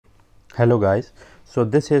Hello guys, so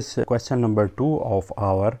this is question number 2 of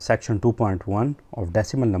our section 2.1 of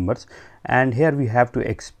decimal numbers, and here we have to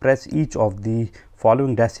express each of the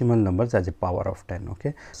following decimal numbers as a power of 10.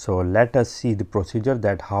 Okay, so let us see the procedure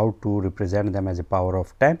that how to represent them as a power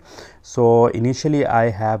of 10. So initially I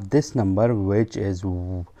have this number which is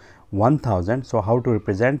 1000. So how to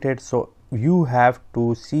represent it? So you have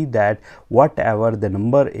to see that whatever the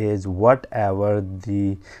number is, whatever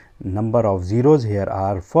the number of zeros here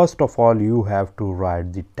are, first of all you have to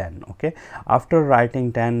write the 10. Okay, after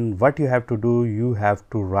writing 10, what you have to do, you have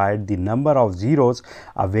to write the number of zeros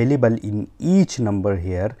available in each number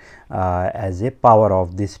here as a power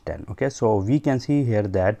of this 10. Okay, so we can see here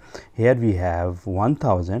that here we have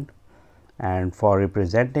 1000, and for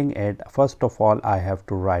representing it, first of all I have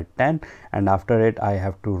to write 10, and after it I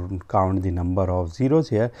have to count the number of zeros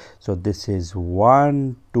here. So this is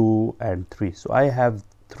 1, 2 and 3. So I have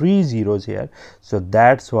 3 zeros here, so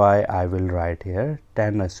that's why I will write here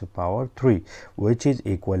 10 raised to power 3, which is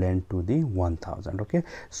equivalent to the 1000. Okay,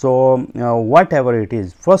 so whatever it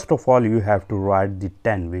is, first of all you have to write the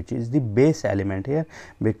 10, which is the base element here,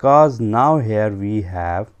 because now here we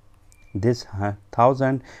have this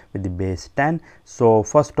 1000 with the base 10. So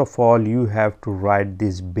first of all you have to write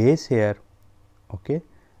this base here. Okay,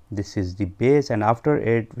 this is the base, and after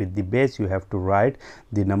it, with the base, you have to write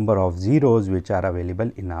the number of zeros which are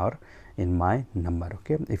available in my number.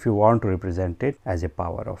 Okay, if you want to represent it as a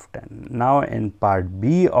power of 10. Now in part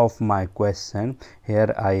B of my question,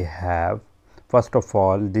 here I have, first of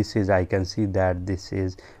all, this is, I can see that this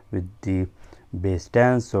is with the base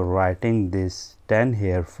 10. So writing this 10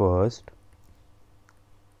 here first.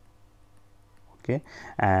 Okay,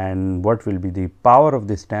 and what will be the power of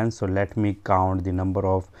this 10? So let me count the number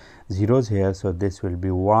of zeros here. So this will be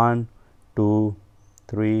 1, 2,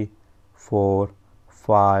 3, 4,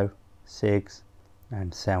 5, 6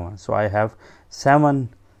 and 7. So I have 7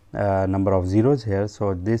 number of zeros here.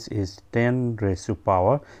 So this is 10 raised to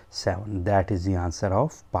power 7. That is the answer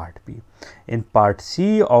of part B. In part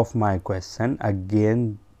C of my question,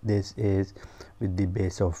 again this is with the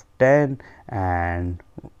base of 10, and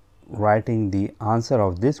writing the answer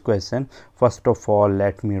of this question, first of all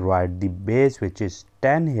let me write the base which is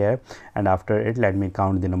 10 here, and after it let me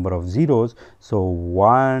count the number of zeros. So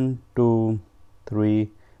 1, 2, 3,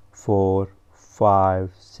 4,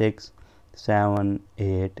 5, 6, 7,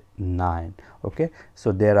 8, 9. Okay,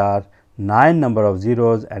 so there are 9 number of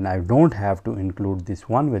zeros, and I don't have to include this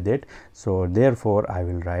one with it, so therefore I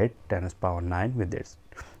will write 10 raised to power 9 with this.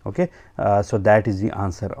 Okay, so that is the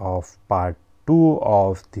answer of part 2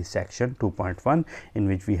 of the section 2.1, in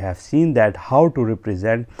which we have seen that how to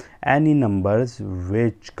represent any numbers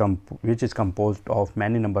which is composed of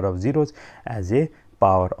many number of zeros as a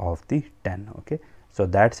power of the 10. Okay, so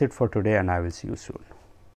that's it for today, and I will see you soon.